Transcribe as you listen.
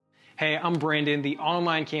Hey, I'm Brandon, the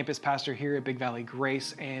online campus pastor here at Big Valley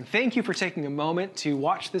Grace, and thank you for taking a moment to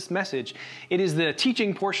watch this message. It is the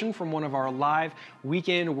teaching portion from one of our live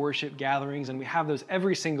weekend worship gatherings, and we have those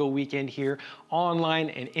every single weekend here online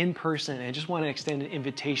and in person, and I just want to extend an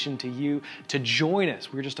invitation to you to join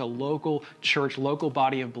us. We're just a local church, local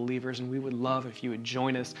body of believers, and we would love if you would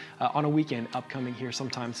join us on a weekend upcoming here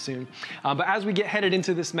sometime soon. But as we get headed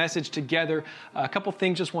into this message together, a couple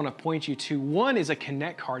things just want to point you to. One is a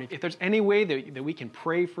Connect card. If there's any way that we can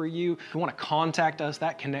pray for you, if you want to contact us,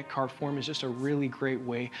 that Connect card form is just a really great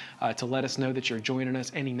way to let us know that you're joining us.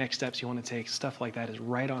 Any next steps you want to take, stuff like that is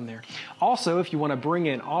right on there. Also, if you want to bring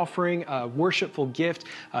an offering, a worshipful gift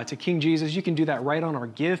to King Jesus, you can do that right on our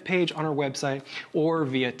Give page on our website or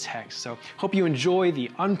via text. So hope you enjoy the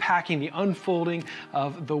unpacking, the unfolding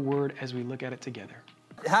of the Word as we look at it together.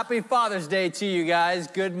 Happy Father's Day to you guys.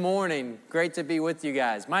 Good morning. Great to be with you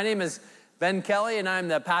guys. My name is Ben Kelly, and I'm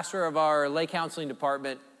the pastor of our lay counseling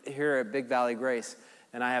department here at Big Valley Grace.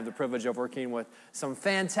 And I have the privilege of working with some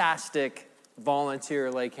fantastic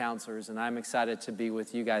volunteer lay counselors, and I'm excited to be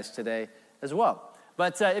with you guys today as well.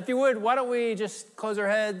 But if you would, why don't we just close our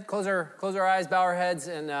eyes, bow our heads,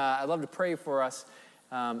 and I'd love to pray for us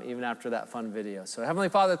even after that fun video. So Heavenly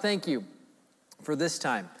Father, thank you for this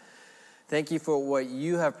time. Thank you for what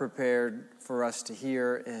you have prepared for us to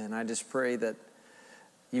hear, and I just pray that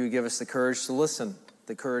you would give us the courage to listen,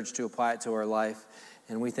 the courage to apply it to our life,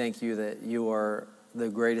 and we thank you that you are the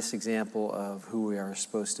greatest example of who we are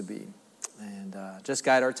supposed to be. And just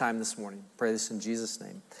guide our time this morning. Pray this in Jesus'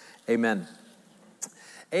 name. Amen.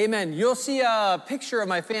 Amen. You'll see a picture of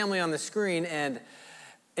my family on the screen, and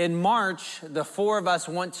in March, the four of us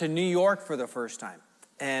went to New York for the first time.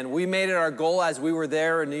 And we made it our goal as we were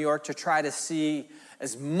there in New York to try to see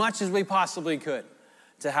as much as we possibly could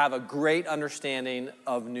to have a great understanding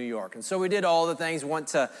of New York. And so we did all the things, went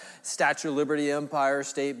to Statue of Liberty, Empire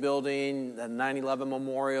State Building, the 9/11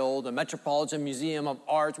 Memorial, the Metropolitan Museum of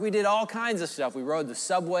Arts. We did all kinds of stuff. We rode the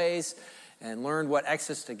subways and learned what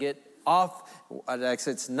exits to get off, what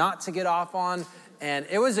exits not to get off on. And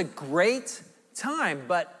it was a great time,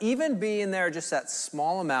 but even being there just that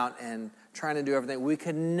small amount and trying to do everything, we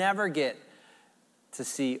could never get to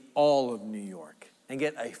see all of New York and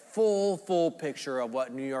get a full picture of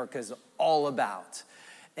what New York is all about.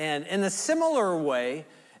 And in a similar way,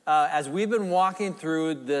 as we've been walking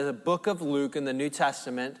through the book of Luke in the New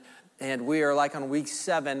Testament, and we are like on week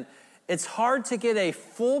 7, it's hard to get a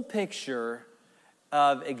full picture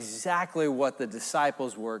of exactly what the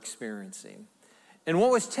disciples were experiencing. And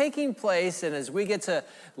what was taking place, and as we get to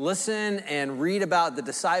listen and read about the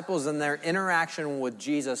disciples and their interaction with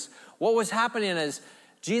Jesus, what was happening is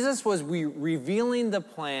Jesus was revealing the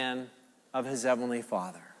plan of his heavenly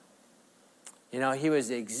Father. You know, he was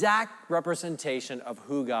the exact representation of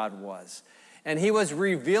who God was. And he was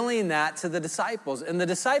revealing that to the disciples. And the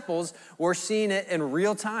disciples were seeing it in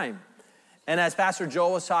real time. And as Pastor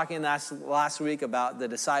Joel was talking last week about the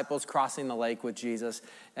disciples crossing the lake with Jesus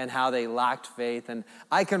and how they lacked faith, and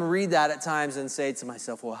I can read that at times and say to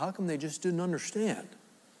myself, well, how come they just didn't understand?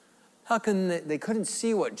 How come they couldn't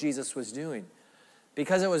see what Jesus was doing?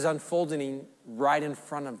 Because it was unfolding right in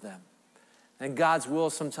front of them. And God's will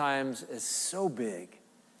sometimes is so big,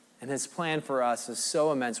 and his plan for us is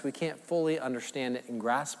so immense, we can't fully understand it and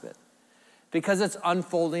grasp it because it's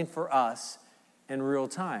unfolding for us in real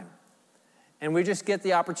time. And we just get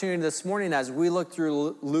the opportunity this morning as we look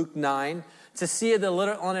through Luke 9 to see the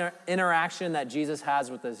little interaction that Jesus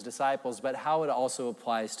has with his disciples, but how it also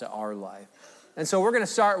applies to our life. And so we're going to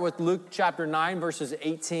start with Luke chapter 9, verses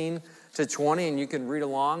 18 to 20, and you can read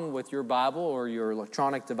along with your Bible or your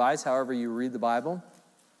electronic device, however you read the Bible,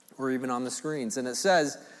 or even on the screens. And it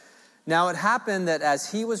says, "Now it happened that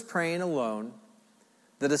as he was praying alone,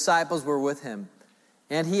 the disciples were with him.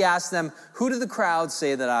 And he asked them, 'Who do the crowd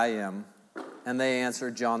say that I am?' And they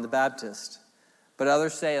answered, 'John the Baptist. But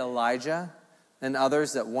others say Elijah, and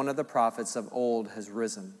others that one of the prophets of old has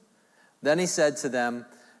risen.' Then he said to them,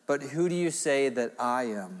 'But who do you say that I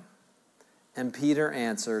am?' And Peter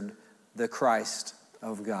answered, 'The Christ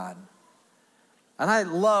of God.'" And I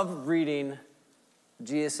love reading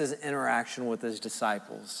Jesus' interaction with his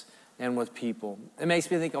disciples and with people. It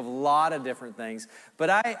makes me think of a lot of different things.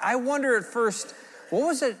 But I wonder at first, what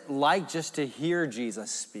was it like just to hear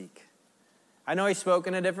Jesus speak? I know he spoke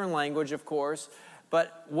in a different language, of course,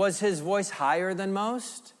 but was his voice higher than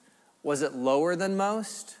most? Was it lower than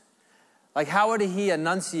most? Like, how would he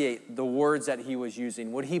enunciate the words that he was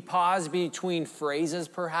using? Would he pause between phrases,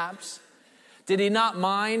 perhaps? Did he not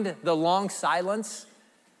mind the long silence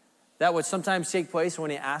that would sometimes take place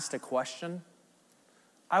when he asked a question?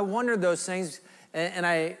 I wondered those things And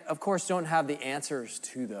I, of course, don't have the answers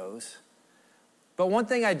to those. But one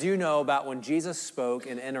thing I do know about when Jesus spoke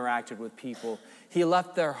and interacted with people, he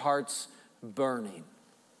left their hearts burning.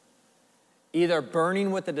 Either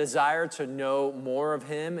burning with the desire to know more of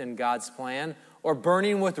him and God's plan, or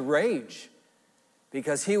burning with rage,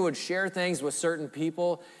 because he would share things with certain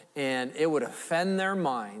people and it would offend their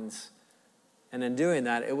minds. And in doing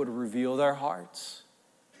that, it would reveal their hearts.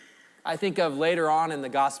 I think of later on in the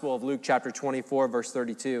Gospel of Luke chapter 24, verse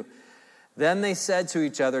 32. Then they said to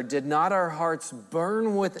each other, "Did not our hearts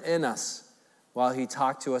burn within us while he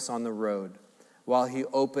talked to us on the road, while he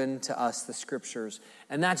opened to us the scriptures?"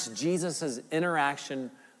 And that's Jesus' interaction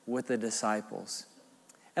with the disciples.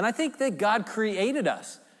 And I think that God created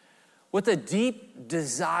us with a deep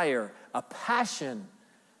desire, a passion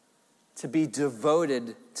to be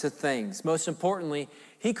devoted to things. Most importantly,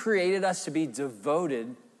 he created us to be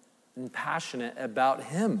devoted and passionate about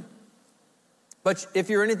him. But if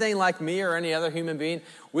you're anything like me or any other human being,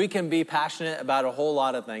 we can be passionate about a whole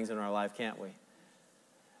lot of things in our life, can't we?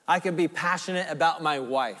 I can be passionate about my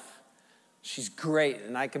wife. She's great.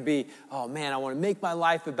 And I can be, oh man, I want to make my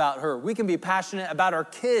life about her. We can be passionate about our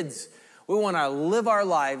kids. We want to live our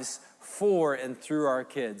lives for and through our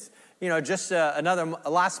kids. You know, just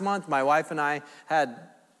last month, my wife and I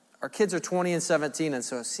our kids are 20 and 17, and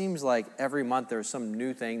so it seems like every month there's some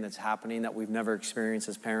new thing that's happening that we've never experienced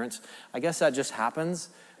as parents. I guess that just happens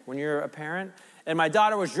when you're a parent. And my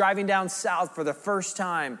daughter was driving down south for the first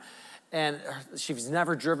time, and she's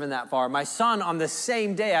never driven that far. My son, on the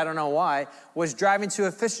same day, I don't know why, was driving to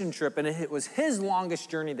a fishing trip, and it was his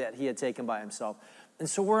longest journey that he had taken by himself. And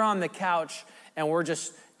so we're on the couch, and we're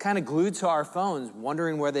just kind of glued to our phones,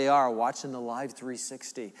 wondering where they are, watching the Live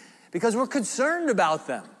 360, because we're concerned about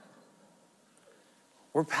them.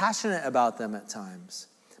 We're passionate about them at times.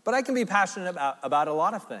 But I can be passionate about a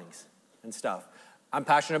lot of things and stuff. I'm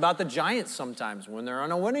passionate about the Giants sometimes when they're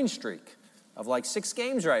on a winning streak of like 6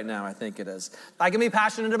 games right now, I think it is. I can be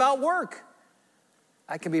passionate about work.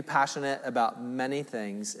 I can be passionate about many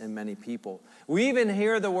things and many people. We even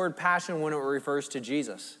hear the word passion when it refers to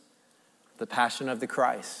Jesus, the passion of the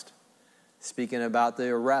Christ, speaking about the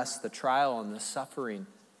arrest, the trial, and the suffering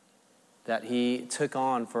that he took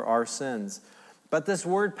on for our sins. But this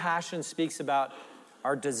word passion speaks about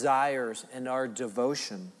our desires and our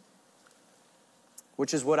devotion,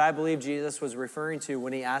 which is what I believe Jesus was referring to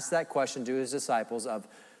when he asked that question to his disciples of,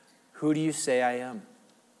 "Who do you say I am?"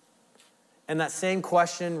 And that same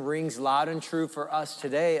question rings loud and true for us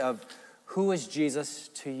today of, who is Jesus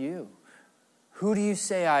to you? Who do you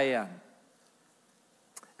say I am?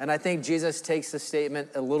 And I think Jesus takes the statement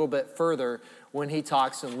a little bit further when he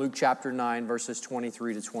talks in Luke chapter 9, verses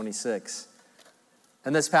 23 to 26.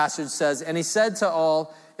 And this passage says, "And he said to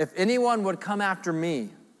all, 'If anyone would come after me,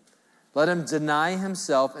 let him deny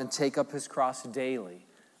himself and take up his cross daily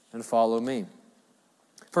and follow me.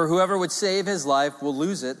 For whoever would save his life will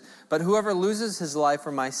lose it, but whoever loses his life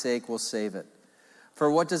for my sake will save it. For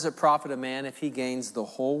what does it profit a man if he gains the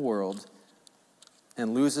whole world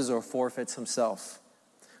and loses or forfeits himself?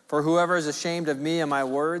 For whoever is ashamed of me and my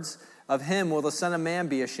words, of him will the Son of Man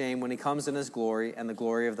be ashamed when he comes in his glory and the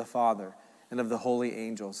glory of the Father and of the holy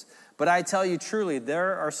angels. But I tell you truly,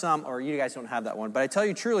 there are some,'" or you guys don't have that one, "but I tell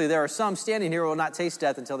you truly, there are some standing here who will not taste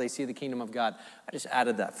death until they see the kingdom of God." I just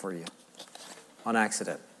added that for you on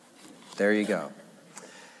accident. There you go.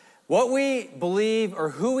 What we believe or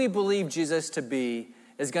who we believe Jesus to be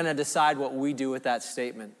is going to decide what we do with that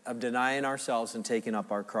statement of denying ourselves and taking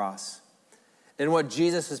up our cross. And what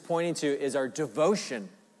Jesus is pointing to is our devotion,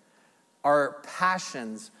 our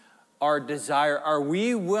passions, our desire. Are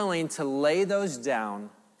we willing to lay those down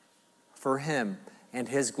for him and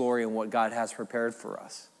his glory and what God has prepared for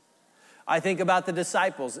us? I think about the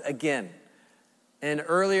disciples again. And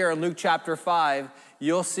earlier in Luke chapter 5,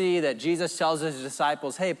 you'll see that Jesus tells his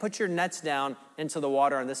disciples, "Hey, put your nets down into the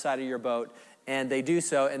water on this side of your boat." And they do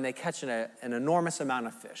so, and they catch an enormous amount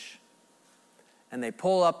of fish. And they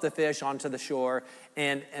pull up the fish onto the shore.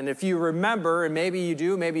 And if you remember, and maybe you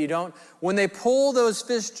do, maybe you don't, when they pull those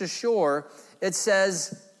fish to shore, it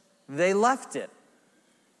says they left it.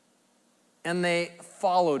 And they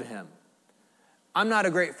followed him. I'm not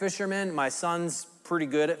a great fisherman. My son's pretty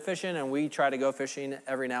good at fishing, and we try to go fishing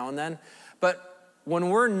every now and then. But when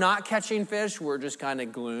we're not catching fish, we're just kind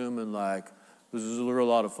of gloom and like, this is a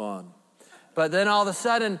lot of fun. But then all of a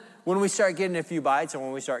sudden, when we start getting a few bites and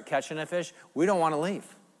when we start catching a fish, we don't want to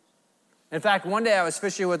leave. In fact, one day I was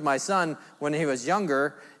fishing with my son when he was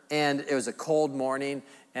younger, and it was a cold morning,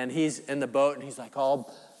 and he's in the boat, and he's like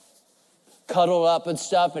all cuddled up and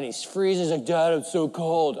stuff, and he's freezing. He's like, "Dad, it's so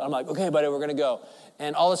cold." I'm like, "Okay, buddy, we're going to go."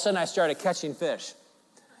 and all of a sudden I started catching fish.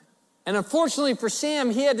 And unfortunately for Sam,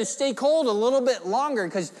 he had to stay cold a little bit longer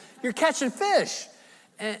because you're catching fish.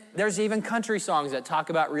 And there's even country songs that talk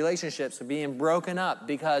about relationships being broken up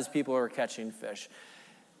because people are catching fish.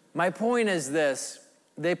 My point is this: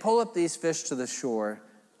 they pull up these fish to the shore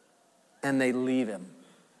and they leave him.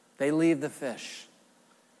 They leave the fish.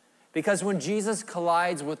 Because when Jesus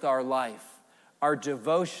collides with our life, our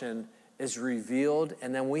devotion is revealed,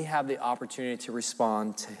 and then we have the opportunity to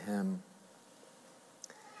respond to him.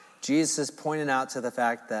 Jesus is pointing out to the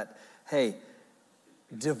fact that, hey,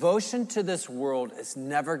 devotion to this world is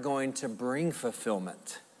never going to bring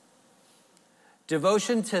fulfillment.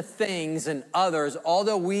 Devotion to things and others,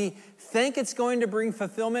 although we think it's going to bring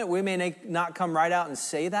fulfillment, we may not come right out and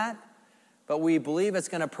say that, but we believe it's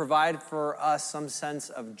going to provide for us some sense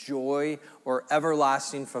of joy or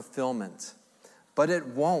everlasting fulfillment. But it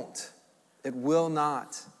won't. It will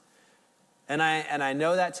not. And I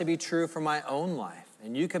know that to be true for my own life.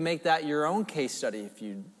 And you can make that your own case study if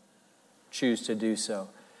you choose to do so.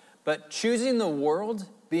 But choosing the world,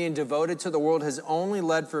 being devoted to the world, has only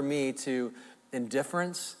led for me to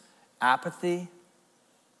indifference, apathy,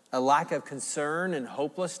 a lack of concern and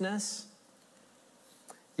hopelessness.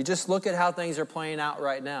 You just look at how things are playing out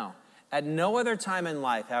right now. At no other time in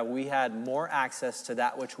life have we had more access to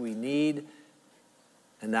that which we need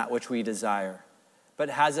and that which we desire. But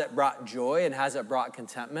has it brought joy and has it brought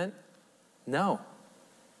contentment? No.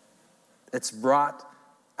 It's brought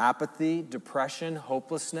apathy, depression,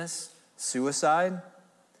 hopelessness, suicide.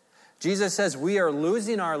 Jesus says we are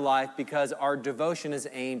losing our life because our devotion is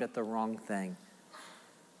aimed at the wrong thing.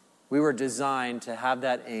 We were designed to have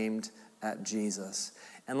that aimed at Jesus.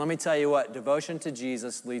 And let me tell you what, devotion to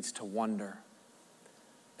Jesus leads to wonder.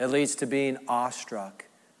 It leads to being awestruck,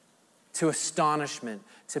 to astonishment,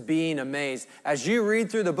 to being amazed. As you read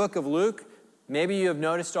through the book of Luke, maybe you have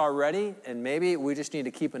noticed already, and maybe we just need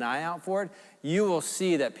to keep an eye out for it, you will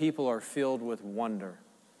see that people are filled with wonder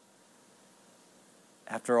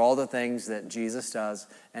after all the things that Jesus does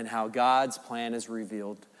and how God's plan is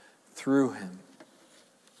revealed through him.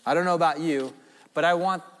 I don't know about you, but I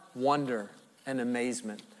want wonder and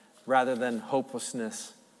amazement rather than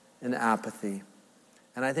hopelessness and apathy.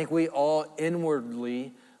 And I think we all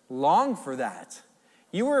inwardly long for that.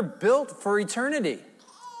 You were built for eternity.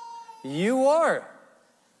 You are.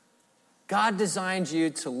 God designed you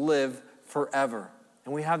to live forever.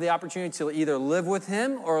 And we have the opportunity to either live with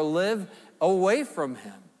him or live away from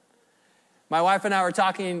him. My wife and I were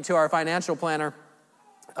talking to our financial planner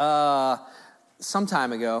some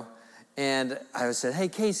time ago. And I said, hey,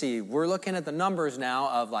 Casey, we're looking at the numbers now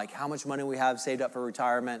of like how much money we have saved up for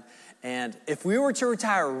retirement. And if we were to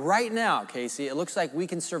retire right now, Casey, it looks like we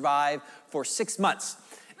can survive for 6 months.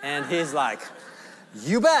 And he's like,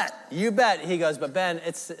 you bet. He goes, but Ben,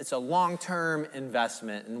 it's a long-term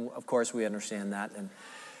investment. And of course, we understand that. And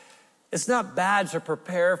it's not bad to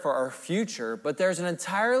prepare for our future, but there's an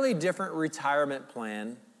entirely different retirement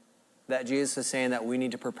plan that Jesus is saying that we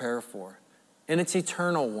need to prepare for. And it's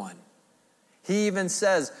eternal one. He even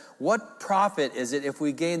says, what profit is it if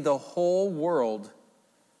we gain the whole world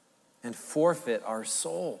and forfeit our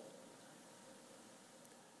soul?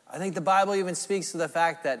 I think the Bible even speaks to the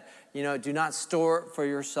fact that, do not store it for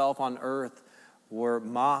yourself on earth where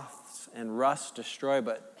moths and rust destroy,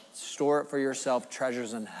 but store it for yourself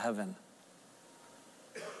treasures in heaven.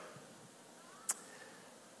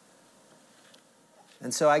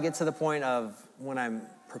 And so I get to the point of when I'm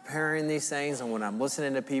preparing these things and when I'm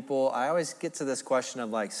listening to people, I always get to this question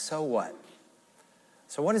of like, so what?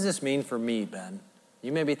 So what does this mean for me, Ben?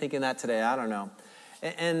 You may be thinking that today, I don't know.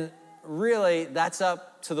 And really, that's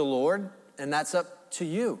up to the Lord and that's up to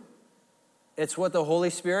you. It's what the Holy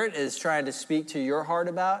Spirit is trying to speak to your heart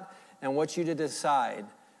about and what you to decide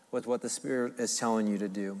with what the Spirit is telling you to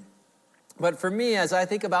do. But for me, as I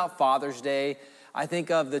think about Father's Day, I think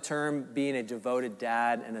of the term being a devoted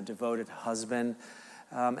dad and a devoted husband.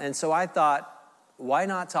 And so I thought, why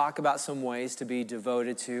not talk about some ways to be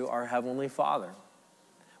devoted to our Heavenly Father,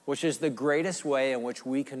 which is the greatest way in which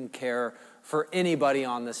we can care for anybody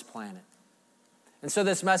on this planet. And so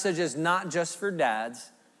this message is not just for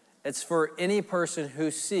dads. It's for any person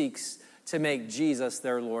who seeks to make Jesus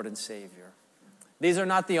their Lord and Savior. These are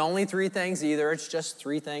not the only 3 things either. It's just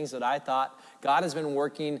 3 things that I thought God has been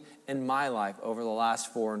working in my life over the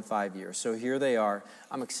last 4 and 5 years. So here they are.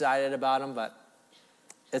 I'm excited about them, but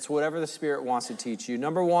it's whatever the Spirit wants to teach you.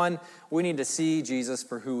 Number 1, we need to see Jesus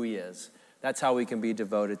for who he is. That's how we can be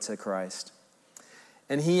devoted to Christ.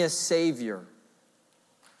 And he is Savior.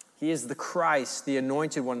 He is the Christ, the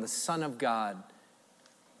anointed one, the Son of God,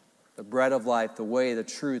 the bread of life, the way, the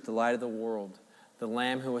truth, the light of the world, the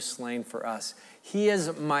Lamb who was slain for us. He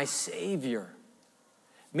is my Savior.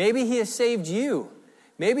 Maybe he has saved you.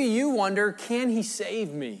 Maybe you wonder, can he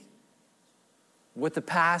save me with the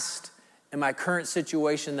past and my current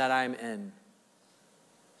situation that I'm in?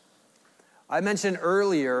 I mentioned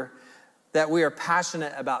earlier that we are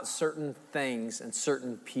passionate about certain things and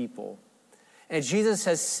certain people. And Jesus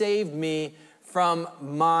has saved me from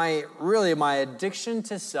my addiction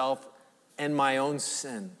to self and my own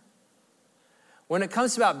sin. When it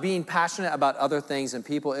comes about being passionate about other things and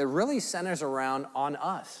people, it really centers around on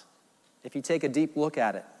us. If you take a deep look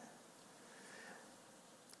at it,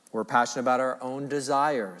 we're passionate about our own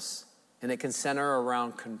desires, and it can center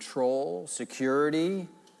around control, security,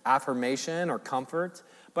 affirmation, or comfort.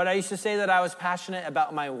 But I used to say that I was passionate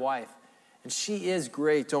about my wife, and she is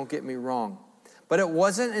great, don't get me wrong. But it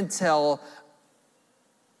wasn't until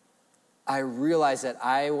I realized that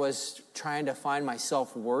I was trying to find my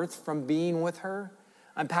self-worth from being with her.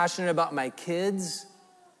 I'm passionate about my kids,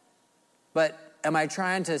 but am I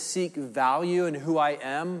trying to seek value in who I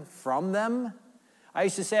am from them? I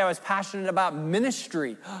used to say I was passionate about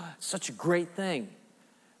ministry. Such a great thing.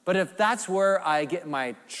 But if that's where I get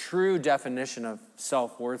my true definition of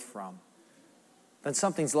self-worth from, then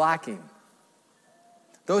something's lacking.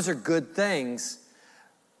 Those are good things,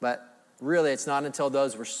 but really it's not until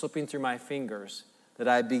those were slipping through my fingers that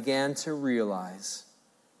I began to realize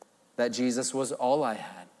that Jesus was all I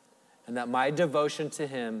had, and that my devotion to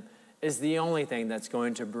him is the only thing that's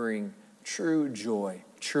going to bring true joy,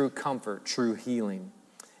 true comfort, true healing.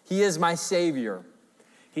 He is my Savior.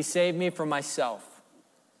 He saved me from myself,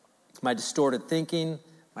 my distorted thinking,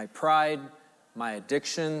 my pride, my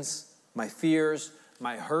addictions, my fears,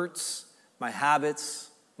 my hurts, my habits,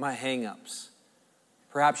 my hang-ups.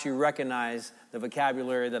 Perhaps you recognize the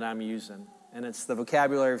vocabulary that I'm using, and it's the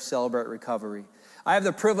vocabulary of Celebrate Recovery. I have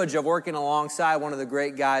the privilege of working alongside one of the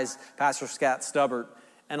great guys, Pastor Scott Stubbert,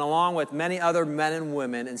 and along with many other men and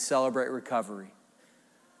women in Celebrate Recovery.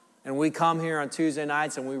 And we come here on Tuesday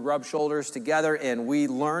nights and we rub shoulders together and we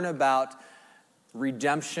learn about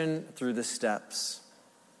redemption through the steps.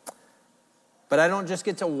 But I don't just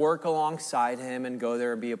get to work alongside him and go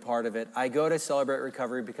there and be a part of it. I go to Celebrate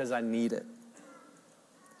Recovery because I need it.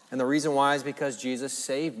 And the reason why is because Jesus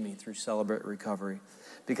saved me through Celebrate Recovery.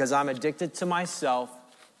 Because I'm addicted to myself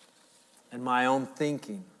and my own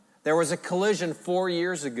thinking. There was a collision 4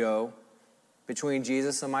 years ago between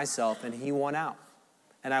Jesus and myself, and he won out.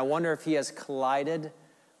 And I wonder if he has collided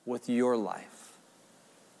with your life.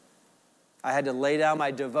 I had to lay down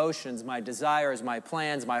my devotions, my desires, my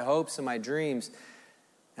plans, my hopes, and my dreams,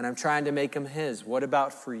 and I'm trying to make them his. What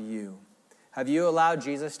about for you? Have you allowed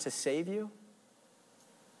Jesus to save you?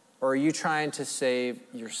 Or are you trying to save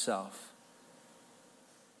yourself?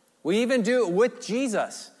 We even do it with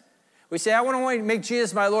Jesus. We say, I want to make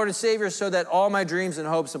Jesus my Lord and Savior so that all my dreams and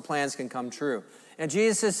hopes and plans can come true. And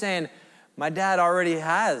Jesus is saying, my dad already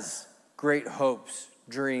has great hopes,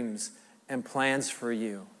 dreams, and plans for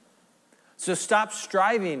you. So stop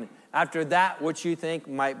striving after that which you think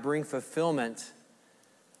might bring fulfillment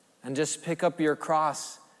and just pick up your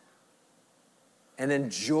cross and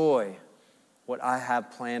enjoy what I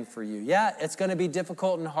have planned for you. Yeah, it's going to be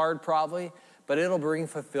difficult and hard probably, but it'll bring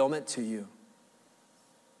fulfillment to you.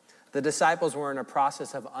 The disciples were in a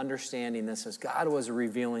process of understanding this as God was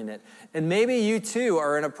revealing it. And maybe you too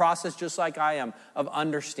are in a process just like I am of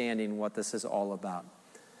understanding what this is all about.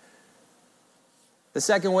 The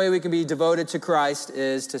second way we can be devoted to Christ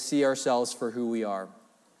is to see ourselves for who we are.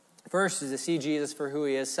 First is to see Jesus for who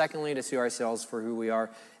he is. Secondly, to see ourselves for who we are.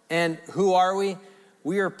 And who are we?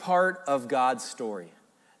 We are part of God's story,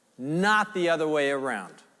 not the other way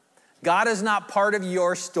around. God is not part of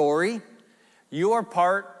your story. You are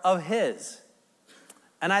part of his.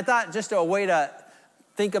 And I thought just a way to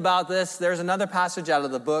think about this, there's another passage out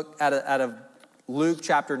of the book, out of Luke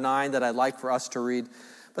chapter 9 that I'd like for us to read.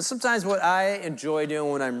 But sometimes what I enjoy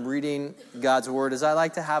doing when I'm reading God's word is I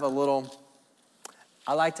like to have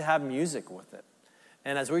music with it.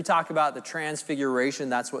 And as we talk about the transfiguration,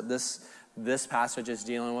 that's what this passage is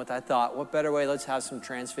dealing with. I thought, what better way? Let's have some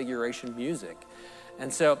transfiguration music.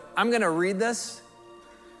 And so I'm going to read this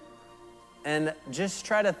and just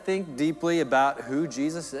try to think deeply about who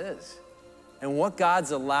Jesus is and what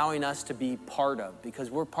God's allowing us to be part of, because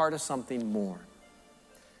we're part of something more.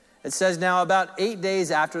 It says, now about 8 days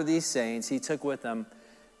after these sayings, he took with him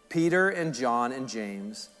Peter and John and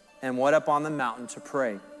James and went up on the mountain to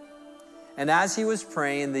pray. And as he was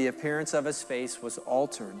praying, the appearance of his face was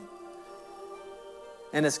altered,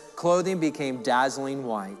 and his clothing became dazzling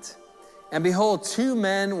white. And behold, 2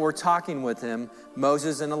 men were talking with him,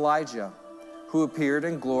 Moses and Elijah, who appeared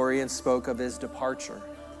in glory and spoke of his departure,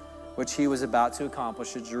 which he was about to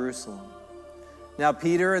accomplish at Jerusalem. Now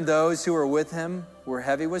Peter and those who were with him were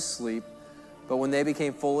heavy with sleep, but when they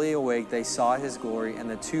became fully awake, they saw his glory and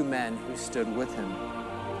the two men who stood with him.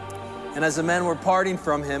 And as the men were parting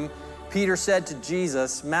from him, Peter said to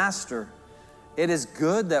Jesus, "Master, it is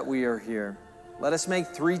good that we are here. Let us make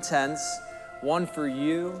 3 tents, one for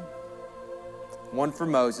you, one for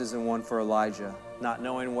Moses, and one for Elijah," not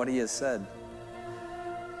knowing what he has said.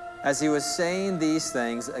 As he was saying these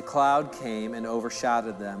things, a cloud came and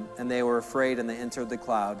overshadowed them, and they were afraid, and they entered the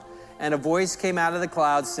cloud. And a voice came out of the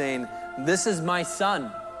cloud saying, "This is my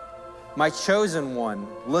son, my chosen one.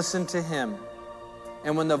 Listen to him."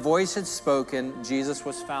 And when the voice had spoken, Jesus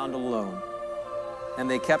was found alone. And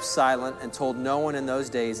they kept silent and told no one in those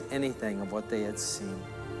days anything of what they had seen.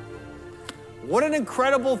 What an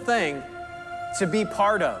incredible thing to be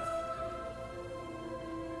part of.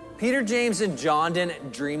 Peter, James, and John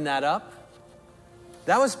didn't dream that up.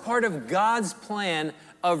 That was part of God's plan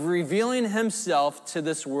of revealing himself to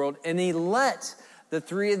this world, and he let the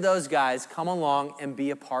 3 of those guys come along and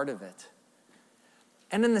be a part of it.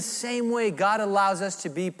 And in the same way, God allows us to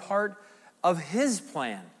be part of his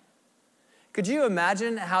plan. Could you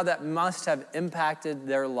imagine how that must have impacted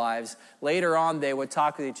their lives? Later on, they would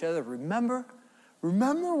talk with each other. Remember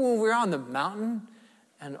when we were on the mountain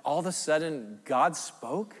and all of a sudden God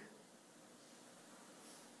spoke?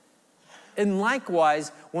 And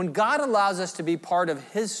likewise, when God allows us to be part of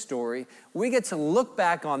his story, we get to look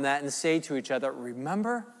back on that and say to each other,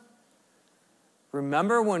 remember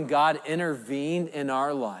when God intervened in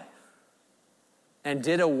our life and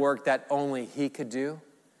did a work that only he could do?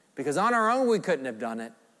 Because on our own, we couldn't have done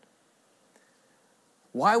it.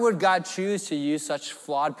 Why would God choose to use such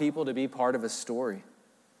flawed people to be part of his story?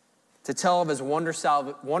 To tell of his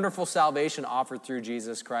wonderful salvation offered through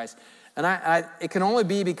Jesus Christ. And it can only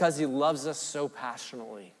be because he loves us so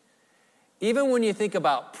passionately. Even when you think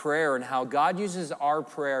about prayer and how God uses our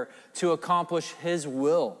prayer to accomplish his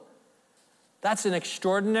will, that's an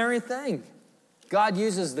extraordinary thing. God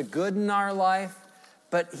uses the good in our life,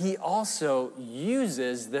 but he also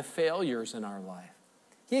uses the failures in our life.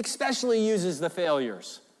 He especially uses the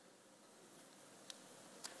failures.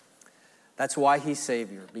 That's why he's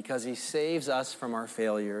Savior, because he saves us from our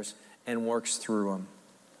failures and works through them.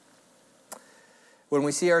 When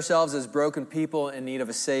we see ourselves as broken people in need of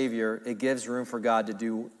a Savior, it gives room for God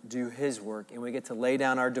to do his work. And we get to lay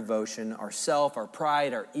down our devotion, our self, our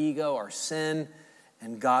pride, our ego, our sin,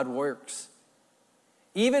 and God works.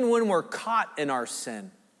 Even when we're caught in our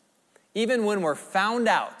sin, even when we're found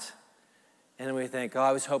out, and we think,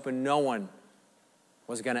 I was hoping no one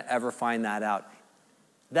was going to ever find that out.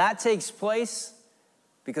 That takes place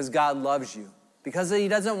because God loves you, because he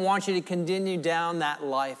doesn't want you to continue down that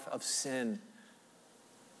life of sin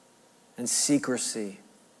and secrecy.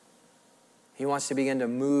 He wants to begin to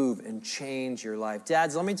move and change your life.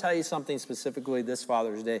 Dads, let me tell you something specifically this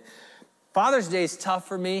Father's Day. Father's Day is tough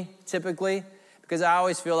for me, typically, because I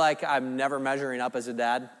always feel like I'm never measuring up as a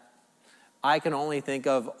dad. I can only think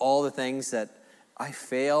of all the things that I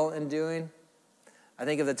fail in doing. I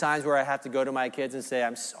think of the times where I have to go to my kids and say,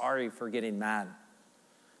 I'm sorry for getting mad.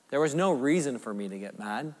 There was no reason for me to get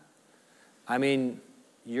mad. I mean,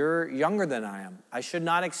 you're younger than I am. I should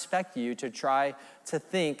not expect you to try to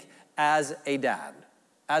think as a dad,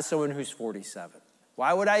 as someone who's 47.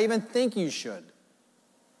 Why would I even think you should?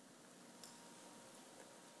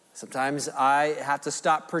 Sometimes I have to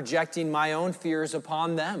stop projecting my own fears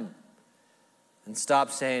upon them and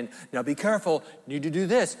stop saying, now be careful, you need to do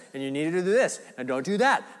this, and you need to do this, and don't do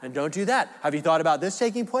that, and don't do that. Have you thought about this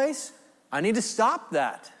taking place? I need to stop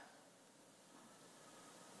that.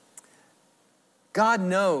 God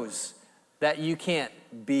knows that you can't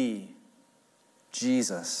be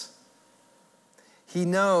Jesus. He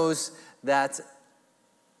knows that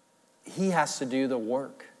he has to do the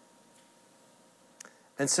work.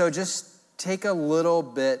 And so just take a little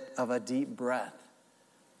bit of a deep breath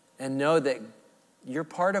and know that you're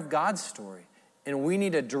part of God's story. And we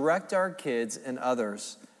need to direct our kids and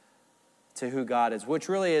others to who God is, which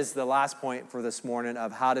really is the last point for this morning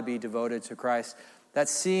of how to be devoted to Christ.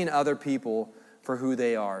 That's seeing other people for who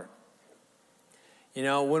they are. You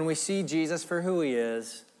know, when we see Jesus for who he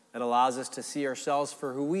is, it allows us to see ourselves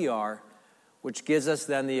for who we are, which gives us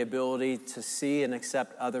then the ability to see and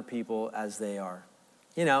accept other people as they are.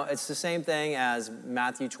 You know, it's the same thing as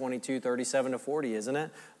Matthew 22:37-40, isn't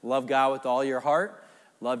it? Love God with all your heart,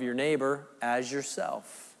 love your neighbor as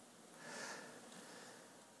yourself.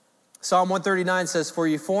 Psalm 139 says, "For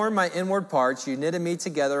you formed my inward parts, you knitted me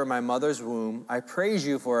together in my mother's womb. I praise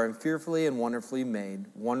you, for I am fearfully and wonderfully made.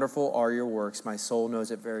 Wonderful are your works, my soul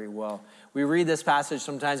knows it very well." We read this passage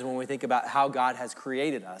sometimes when we think about how God has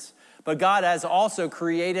created us. But God has also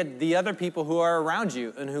created the other people who are around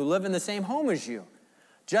you and who live in the same home as you,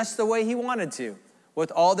 just the way he wanted to,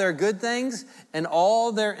 with all their good things and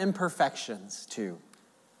all their imperfections too.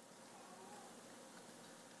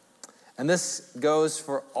 And this goes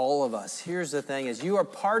for all of us. Here's the thing, is you are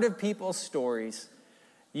part of people's stories.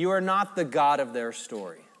 You are not the God of their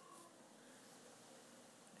story.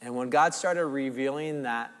 And when God started revealing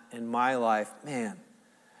that in my life, man,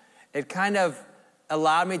 it kind of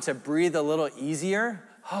allowed me to breathe a little easier.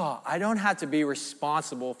 Oh, I don't have to be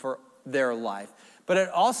responsible for their life. But it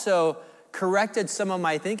also corrected some of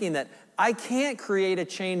my thinking that I can't create a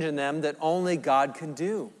change in them that only God can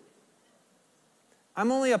do. I'm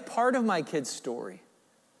only a part of my kid's story.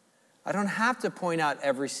 I don't have to point out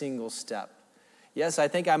every single step. Yes, I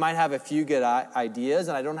think I might have a few good ideas,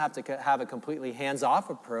 and I don't have to have a completely hands-off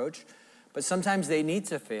approach, but sometimes they need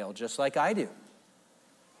to fail, just like I do.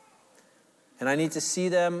 And I need to see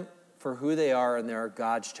them for who they are, and they're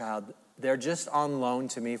God's child. They're just on loan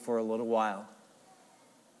to me for a little while.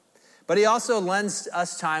 But he also lends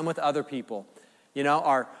us time with other people. You know,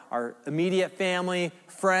 our immediate family,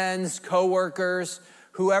 friends, coworkers,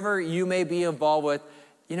 whoever you may be involved with.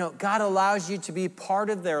 You know, God allows you to be part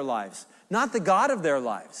of their lives, not the God of their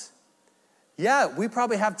lives. Yeah, we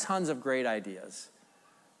probably have tons of great ideas,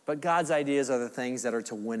 but God's ideas are the things that are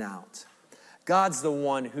to win out. God's the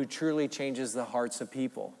one who truly changes the hearts of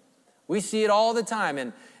people. We see it all the time,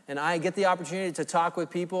 and I get the opportunity to talk with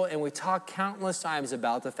people, and we talk countless times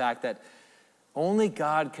about the fact that only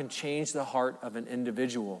God can change the heart of an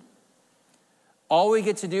individual. All we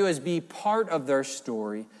get to do is be part of their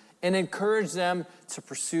story and encourage them to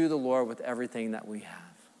pursue the Lord with everything that we have.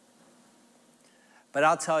 But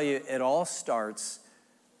I'll tell you, it all starts,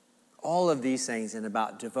 all of these things, and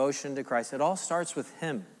about devotion to Christ, it all starts with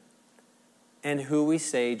him and who we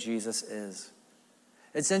say Jesus is.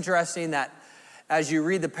 It's interesting that as you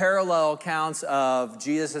read the parallel accounts of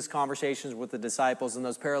Jesus' conversations with the disciples, and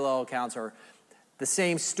those parallel accounts are the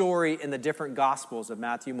same story in the different Gospels of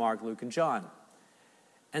Matthew, Mark, Luke, and John.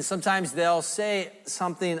 And sometimes they'll say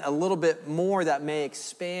something a little bit more that may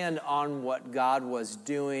expand on what God was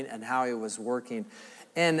doing and how he was working.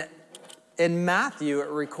 And in Matthew, it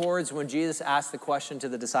records when Jesus asked the question to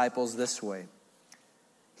the disciples this way.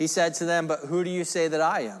 He said to them, "But who do you say that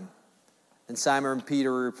I am?" And Simon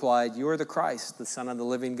Peter replied, "You are the Christ, the Son of the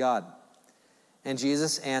living God." And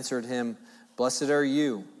Jesus answered him, "Blessed are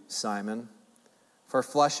you, Simon, for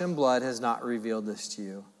flesh and blood has not revealed this to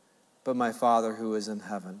you, but my Father who is in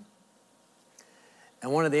heaven."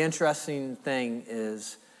 And one of the interesting things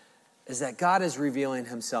is that God is revealing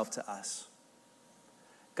himself to us.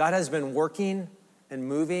 God has been working and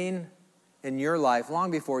moving in your life long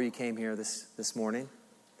before you came here this morning.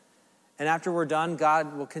 And after we're done,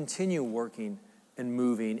 God will continue working and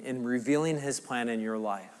moving and revealing his plan in your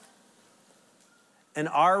life. And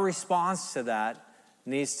our response to that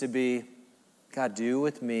needs to be, God, do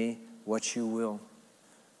with me what you will.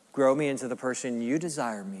 Grow me into the person you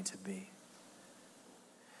desire me to be.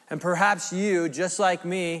 And perhaps you, just like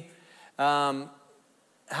me, have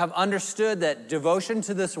understood that devotion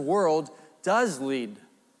to this world does lead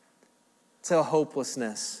to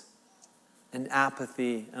hopelessness and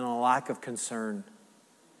apathy and a lack of concern.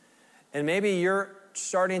 And maybe you're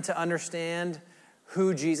starting to understand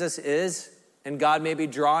who Jesus is, and God may be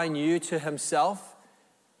drawing you to himself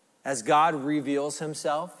as God reveals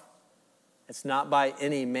himself. It's not by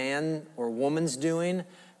any man or woman's doing.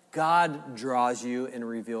 God draws you and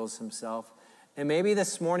reveals himself. And maybe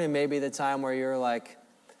this morning may be the time where you're like,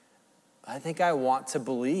 I think I want to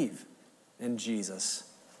believe in Jesus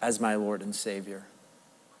as my Lord and Savior.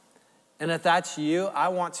 And if that's you, I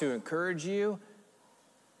want to encourage you,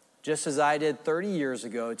 just as I did 30 years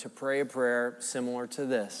ago, to pray a prayer similar to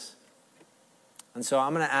this. And so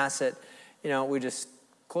I'm going to ask that, we just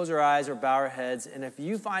close our eyes or bow our heads. And if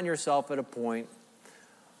you find yourself at a point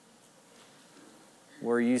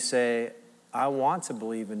where you say, I want to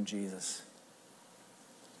believe in Jesus,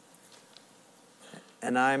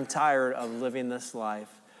 and I'm tired of living this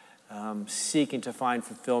life, seeking to find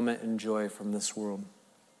fulfillment and joy from this world.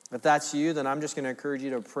 If that's you, then I'm just going to encourage you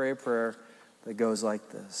to pray a prayer that goes like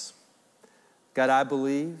this. God, I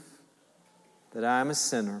believe that I am a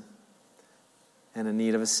sinner and in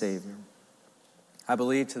need of a Savior. I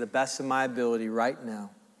believe to the best of my ability right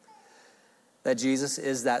now that Jesus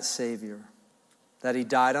is that Savior, that he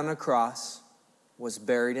died on a cross, was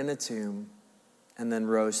buried in a tomb, and then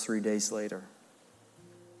rose 3 days later.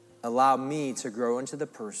 Allow me to grow into the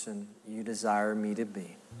person you desire me to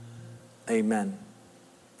be. Amen.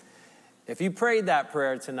 If you prayed that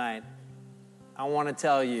prayer tonight, I want to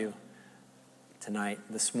tell you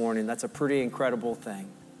this morning, that's a pretty incredible thing.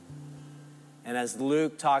 And as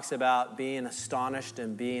Luke talks about being astonished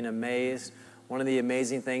and being amazed, one of the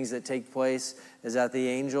amazing things that take place is that the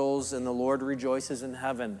angels and the Lord rejoices in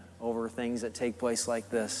heaven over things that take place like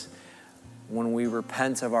this when we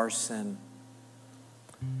repent of our sin.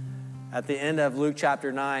 At the end of Luke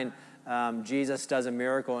chapter 9, Jesus does a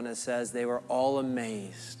miracle, and it says they were all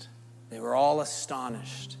amazed. They were all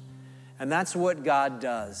astonished. And that's what God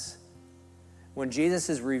does. When Jesus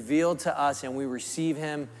is revealed to us and we receive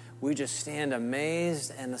him, we just stand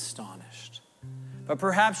amazed and astonished. But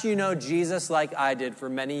perhaps you know Jesus like I did for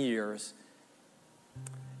many years,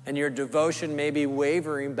 and your devotion may be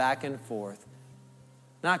wavering back and forth.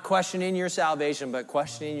 Not questioning your salvation, but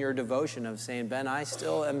questioning your devotion of saying, Ben, I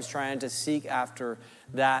still am trying to seek after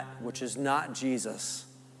that which is not Jesus.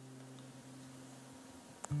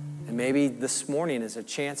 And maybe this morning is a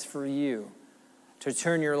chance for you to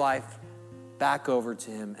turn your life back over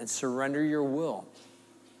to him and surrender your will.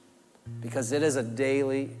 Because it is a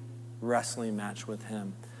daily wrestling match with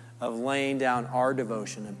him of laying down our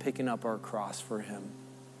devotion and picking up our cross for him.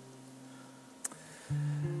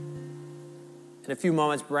 In a few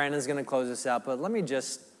moments, Brandon's going to close us out, but let me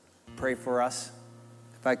just pray for us,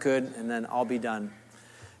 if I could, and then I'll be done.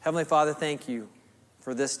 Heavenly Father, thank you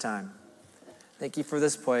for this time. Thank you for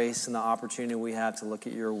this place and the opportunity we have to look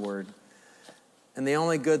at your word. And the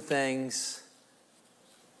only good things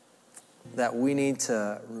that we need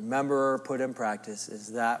to remember or put in practice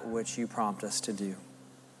is that which you prompt us to do.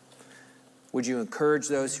 Would you encourage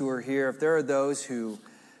those who are here? If there are those who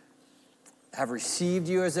have received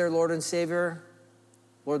you as their Lord and Savior,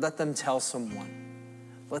 Lord, let them tell someone.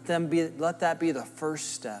 Let that be the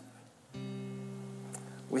first step.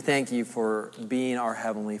 We thank you for being our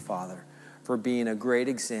Heavenly Father, for being a great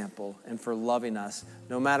example, and for loving us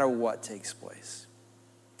no matter what takes place.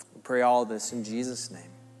 We pray all this in Jesus' name.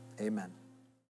 Amen.